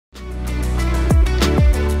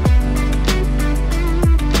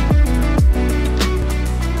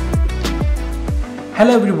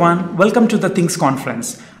Hello everyone, welcome to the Things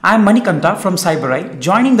Conference. I am Manikanta from CyberEye,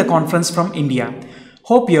 joining the conference from India.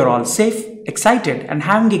 Hope you're all safe, excited and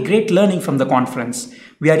having a great learning from the conference.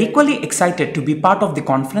 We are equally excited to be part of the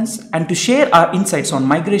conference and to share our insights on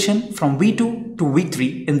migration from V2 to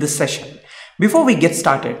V3 in this session. Before we get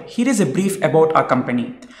started, here is a brief about our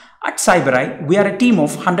company. At CyberEye, we are a team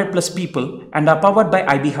of 100 plus people and are powered by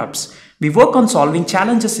IB Hubs. We work on solving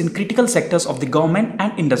challenges in critical sectors of the government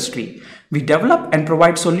and industry. We develop and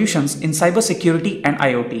provide solutions in cybersecurity and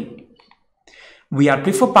IoT. We are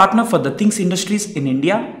preferred partner for the Things Industries in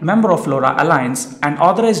India, member of LoRa Alliance, and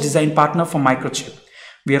authorized design partner for Microchip.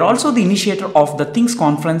 We are also the initiator of the Things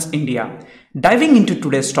Conference India. Diving into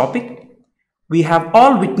today's topic, we have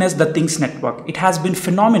all witnessed the Things network. It has been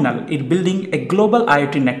phenomenal in building a global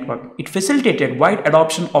IoT network. It facilitated wide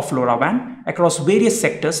adoption of LoRaWAN across various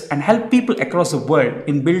sectors and helped people across the world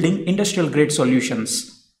in building industrial-grade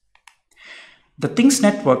solutions. The Things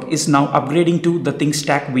network is now upgrading to the Things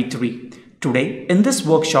Stack V3. Today, in this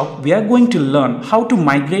workshop, we are going to learn how to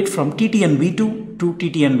migrate from TTN V2 to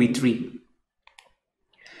TTN V3.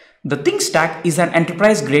 The Things Stack is an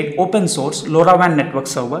enterprise-grade open-source LoRaWAN network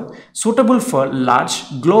server suitable for large,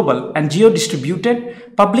 global, and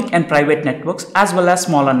geo-distributed public and private networks as well as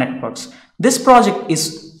smaller networks. This project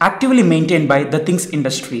is actively maintained by the Things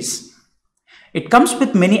Industries. It comes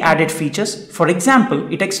with many added features. For example,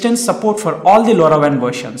 it extends support for all the LoRaWAN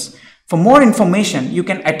versions. For more information, you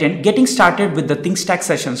can attend Getting Started with the Things Stack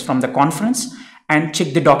sessions from the conference and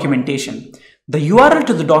check the documentation. The URL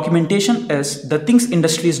to the documentation is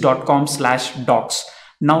thethingsindustries.com/docs.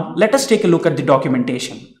 Now let us take a look at the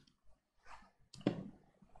documentation.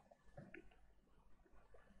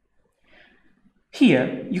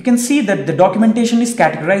 Here you can see that the documentation is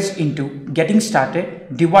categorized into Getting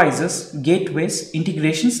Started, Devices, Gateways,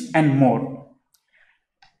 Integrations and more.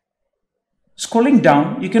 Scrolling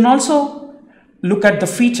down, you can also look at the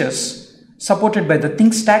features supported by the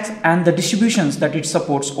Things Stacks and the distributions that it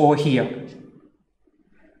supports over here.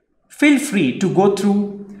 Feel free to go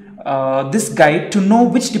through this guide to know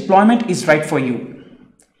which deployment is right for you.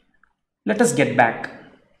 Let us get back.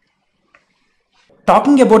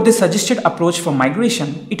 Talking about the suggested approach for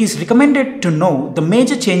migration, it is recommended to know the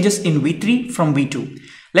major changes in V3 from V2.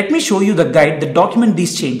 Let me show you the guide that documents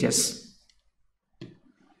these changes.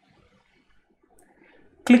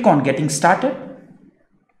 Click on Getting Started.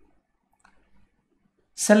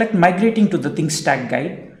 Select Migrating to the Things Stack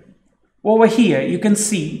guide. Over here, you can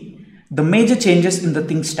see the major changes in the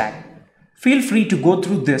Things Stack. Feel free to go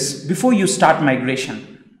through this before you start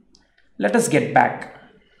migration. Let us get back.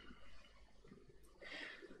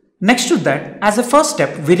 Next to that, as a first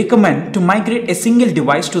step, we recommend to migrate a single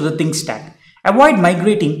device to the Things Stack. Avoid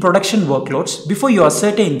migrating production workloads before you are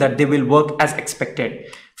certain that they will work as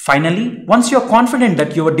expected. Finally, once you are confident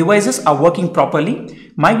that your devices are working properly,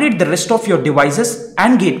 migrate the rest of your devices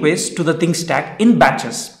and gateways to the Things Stack in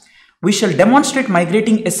batches. We shall demonstrate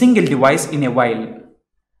migrating a single device in a while.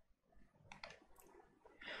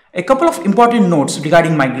 A couple of important notes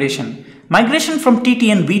regarding migration. Migration from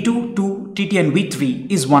TTN V2 to TTN V3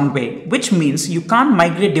 is one way, which means you can't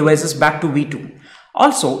migrate devices back to V2.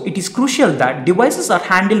 Also, it is crucial that devices are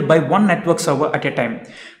handled by one network server at a time.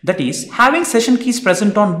 That is, having session keys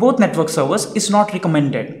present on both network servers is not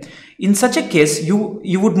recommended. In such a case, you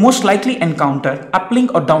would most likely encounter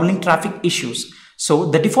uplink or downlink traffic issues. So,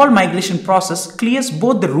 the default migration process clears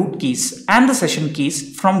both the root keys and the session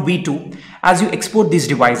keys from V2 as you export these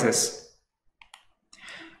devices.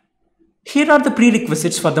 Here are the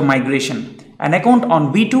prerequisites for the migration: an account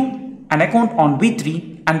on V2, an account on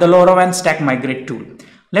V3, and the LoRaWAN Stack Migrate tool.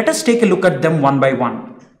 Let us take a look at them one by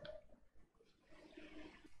one.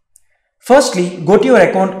 Firstly, go to your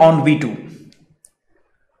account on V2.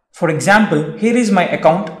 For example, here is my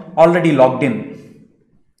account already logged in.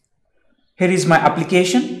 Here is my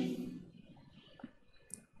application,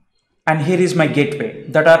 and here is my gateway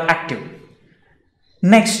that are active.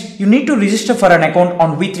 Next, you need to register for an account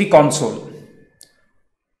on V3 console.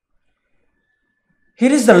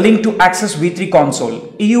 Here is the link to access V3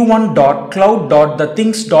 console,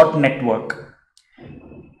 eu1.cloud.thethings.network.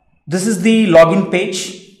 This is the login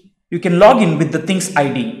page. You can log in with the Things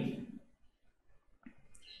ID.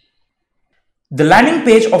 The landing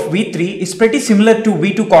page of V3 is pretty similar to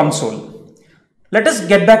V2 console. Let us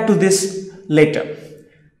get back to this later.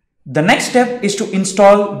 The next step is to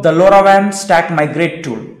install the LoRaWAN Stack Migrate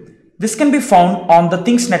tool. This can be found on the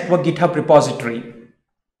Things Network GitHub repository.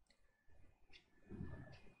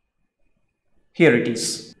 Here it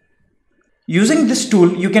is. Using this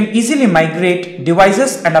tool, you can easily migrate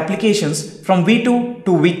devices and applications from V2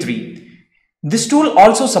 to V3. This tool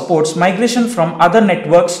also supports migration from other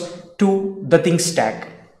networks to the Things stack.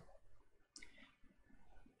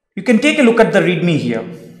 You can take a look at the README here.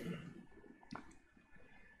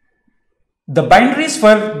 The binaries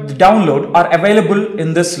for the download are available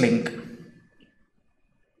in this link.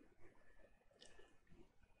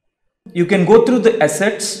 You can go through the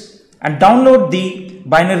assets and download the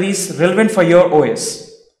binaries relevant for your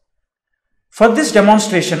OS. For this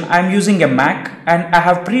demonstration, I am using a Mac and I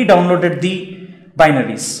have pre-downloaded the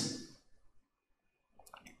binaries.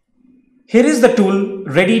 Here is the tool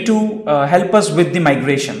ready to help us with the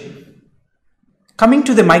migration. Coming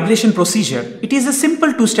to the migration procedure, it is a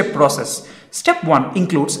simple two-step process. Step 1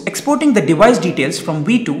 includes exporting the device details from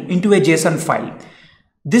V2 into a JSON file.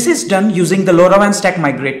 This is done using the LoRaWAN Stack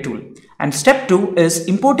Migrate tool. And step 2 is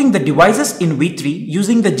importing the devices in V3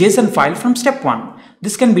 using the JSON file from step 1.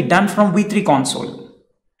 This can be done from V3 console.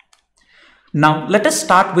 Now let us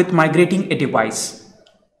start with migrating a device.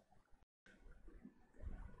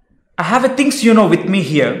 I have a Things You Know with me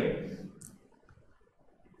here.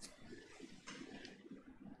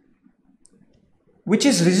 Which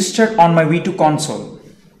is registered on my V2 console.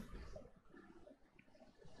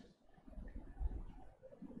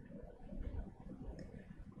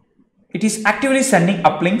 It is actively sending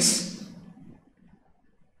uplinks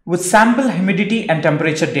with sample humidity and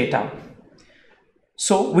temperature data.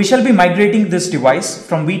 So we shall be migrating this device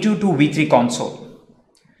from V2 to V3 console.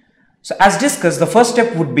 So as discussed, the first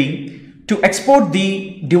step would be to export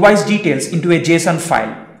the device details into a JSON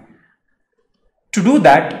file. To do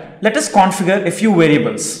that, let us configure a few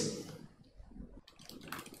variables.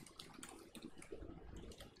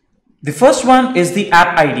 The first one is the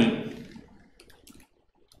app ID.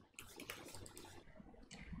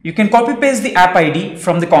 You can copy paste the app ID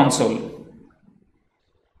from the console.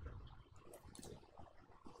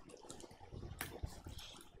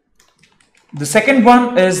 The second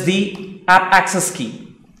one is the app access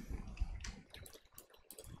key.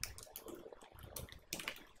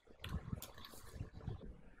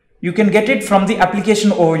 You can get it from the application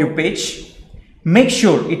overview page. Make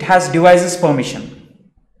sure it has devices permission.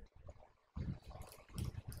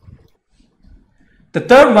 The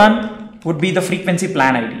third one would be the frequency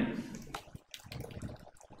plan ID.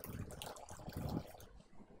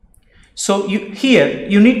 So here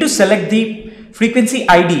you need to select the frequency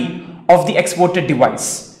ID of the exported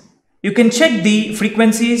device. You can check the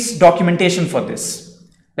frequencies documentation for this.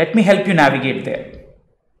 Let me help you navigate there.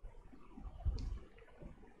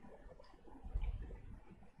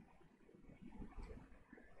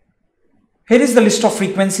 Here is the list of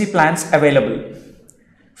frequency plans available.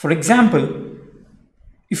 For example,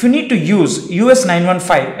 if you need to use US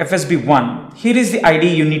 915 FSB1, here is the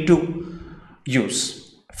ID you need to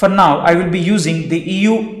use. For now, I will be using the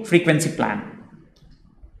EU frequency plan.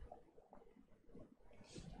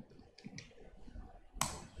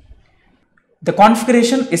 The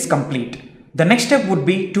configuration is complete. The next step would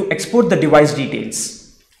be to export the device details.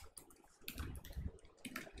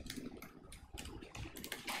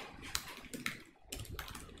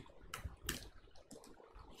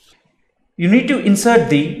 You need to insert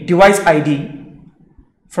the device ID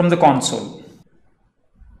from the console.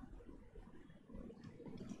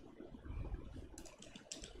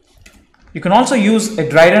 You can also use a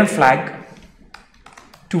dry run flag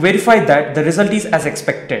to verify that the result is as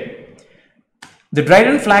expected. The dry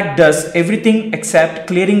run flag does everything except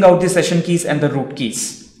clearing out the session keys and the root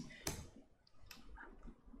keys.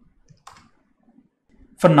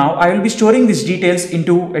 For now, I will be storing these details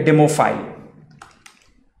into a demo file.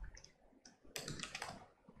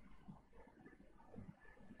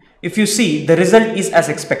 If you see, the result is as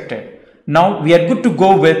expected. Now we are good to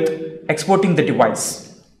go with exporting the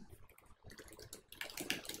device.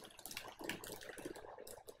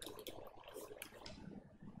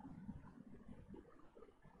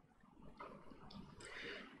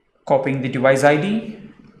 Copying the device ID,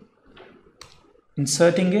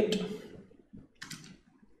 inserting it,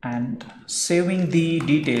 and saving the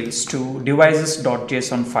details to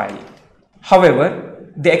devices.json file.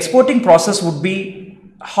 However, the exporting process would be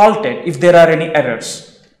halted if there are any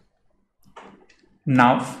errors.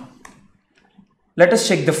 Now, let us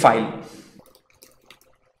check the file.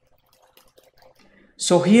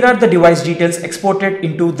 So here are the device details exported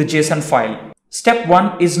into the JSON file. Step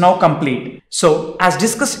 1 is now complete. So as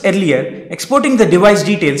discussed earlier, exporting the device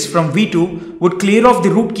details from V2 would clear off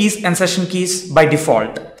the root keys and session keys by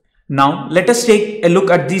default. Now let us take a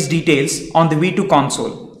look at these details on the V2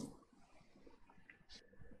 console.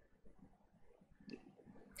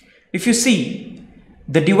 If you see,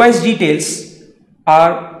 the device details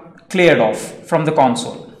are cleared off from the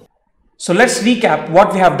console. So let's recap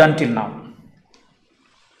what we have done till now.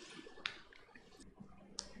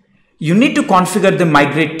 You need to configure the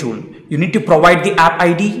Migrate tool. You need to provide the app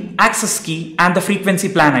ID, access key, and the frequency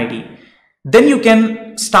plan ID. Then you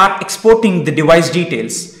can start exporting the device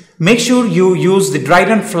details. Make sure you use the dry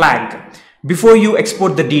run flag before you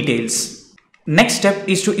export the details. Next step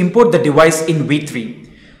is to import the device in V3.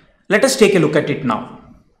 Let us take a look at it now.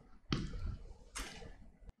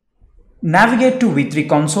 Navigate to V3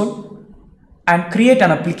 console and create an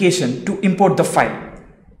application to import the file.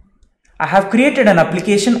 I have created an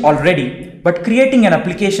application already, but creating an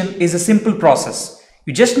application is a simple process.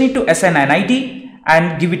 You just need to assign an ID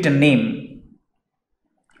and give it a name.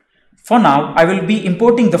 For now, I will be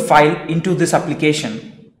importing the file into this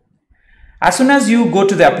application. As soon as you go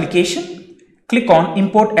to the application, click on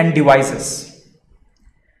Import and Devices.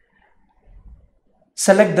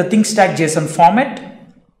 Select the things.json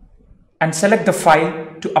format and select the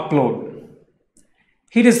file to upload.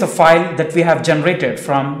 Here is the file that we have generated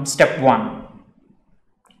from step 1.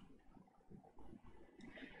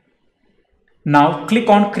 Now click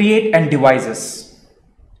on Create and Devices.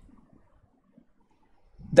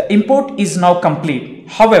 The import is now complete.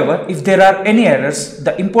 However, if there are any errors,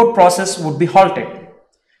 the import process would be halted.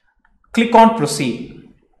 Click on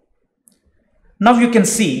Proceed. Now you can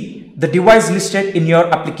see the device listed in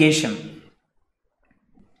your application.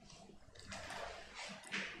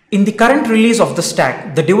 In the current release of the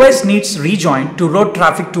stack, the device needs rejoin to route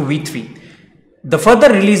traffic to V3. The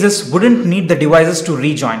further releases wouldn't need the devices to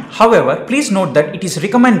rejoin. However, please note that it is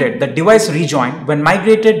recommended that device rejoin when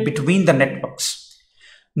migrated between the networks.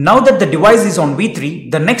 Now that the device is on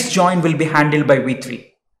V3, the next join will be handled by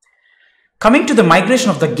V3. Coming to the migration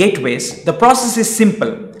of the gateways, the process is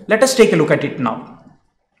simple. Let us take a look at it now.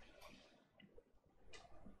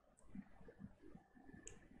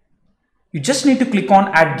 You just need to click on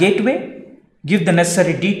Add Gateway, give the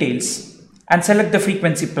necessary details, and select the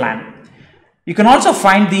frequency plan. You can also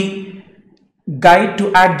find the guide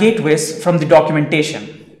to add gateways from the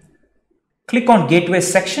documentation. Click on Gateways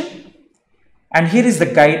section, and here is the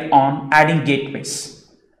guide on adding gateways.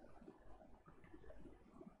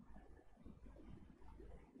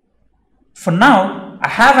 For now, I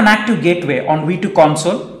have an active gateway on V2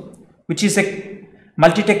 console, which is a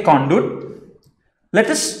multi-tech conduit. Let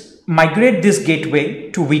us migrate this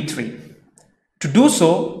gateway to V3. To do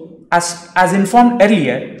so, as informed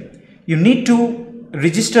earlier, you need to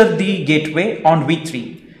register the gateway on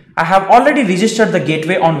V3. I have already registered the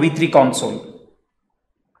gateway on V3 console.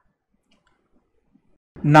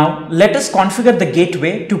 Now let us configure the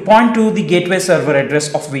gateway to point to the gateway server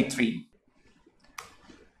address of V3.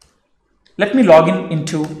 Let me log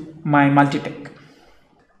into my multi-tech.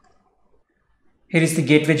 Here is the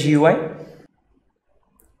gateway GUI.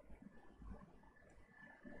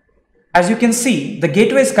 As you can see, the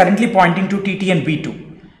gateway is currently pointing to TTN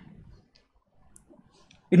V2.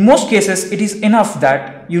 In most cases, it is enough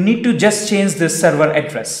that you need to just change this server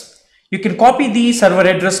address. You can copy the server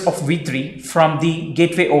address of V3 from the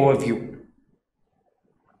gateway overview.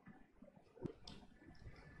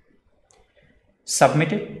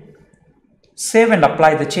 Submit it. Save and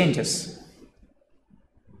apply the changes.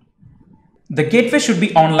 The gateway should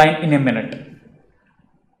be online in a minute.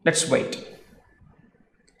 Let's wait.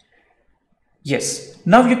 Yes,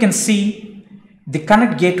 now you can see the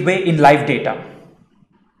Connect gateway in live data.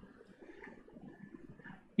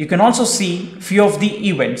 You can also see few of the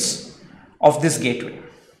events of this gateway.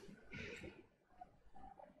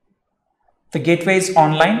 The gateway is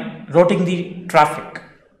online, routing the traffic.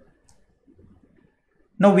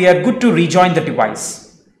 Now we are good to rejoin the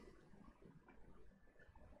device.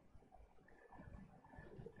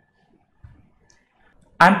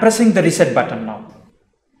 I am pressing the reset button now.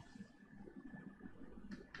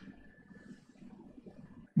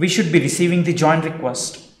 We should be receiving the join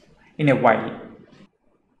request in a while.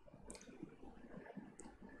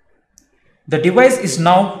 The device is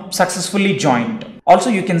now successfully joined. Also,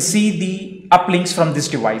 you can see the uplinks from this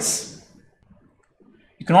device.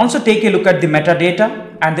 You can also take a look at the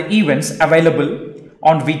metadata and the events available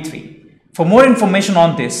on V3. For more information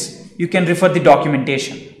on this, you can refer the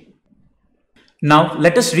documentation. Now,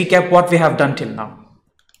 let us recap what we have done till now.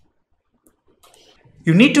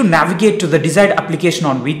 You need to navigate to the desired application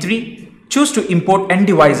on V3, choose to import end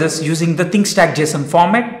devices using the things.json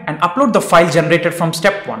format, and upload the file generated from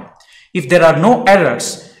step 1. If there are no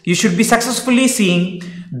errors, you should be successfully seeing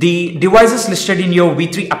the devices listed in your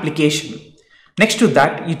V3 application. Next to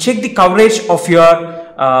that, you check the coverage of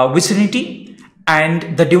your vicinity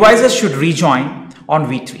and the devices should rejoin on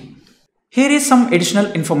V3. Here is some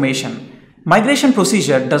additional information. Migration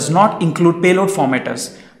procedure does not include payload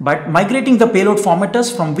formatters. but migrating the payload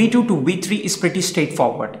formatters from V2 to V3 is pretty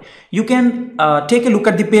straightforward. You can take a look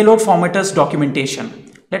at the payload formatters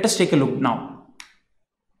documentation. Let us take a look now.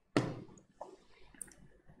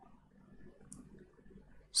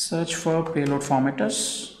 Search for payload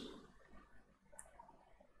formatters.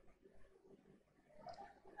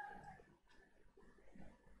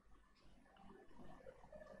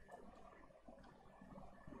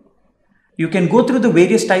 You can go through the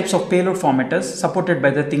various types of payload formatters supported by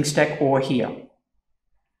the ThinkStack over here.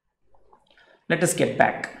 Let us get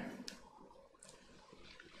back.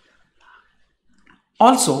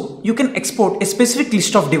 Also, you can export a specific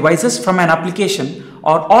list of devices from an application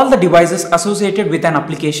or all the devices associated with an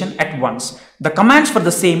application at once. The commands for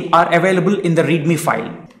the same are available in the README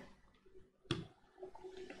file.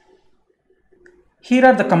 Here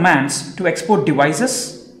are the commands to export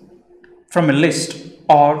devices from a list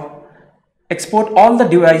or export all the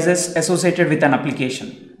devices associated with an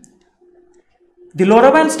application. The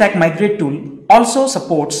LoRaWAN Stack Migrate tool also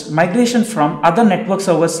supports migration from other network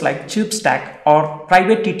servers like CubeStack or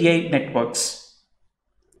private TTI networks.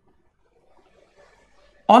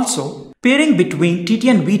 Also, peering between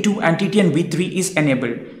TTN V2 and TTN V3 is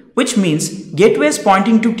enabled, which means gateways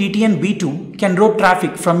pointing to TTN V2 can route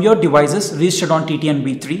traffic from your devices registered on TTN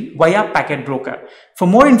V3 via Packet Broker. For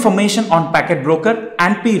more information on Packet Broker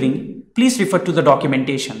and peering, please refer to the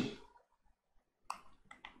documentation.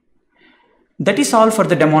 That is all for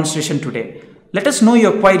the demonstration today. Let us know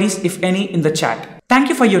your queries, if any, in the chat. Thank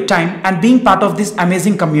you for your time and being part of this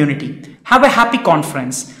amazing community. Have a happy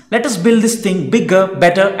conference. Let us build this thing bigger,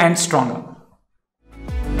 better, and stronger.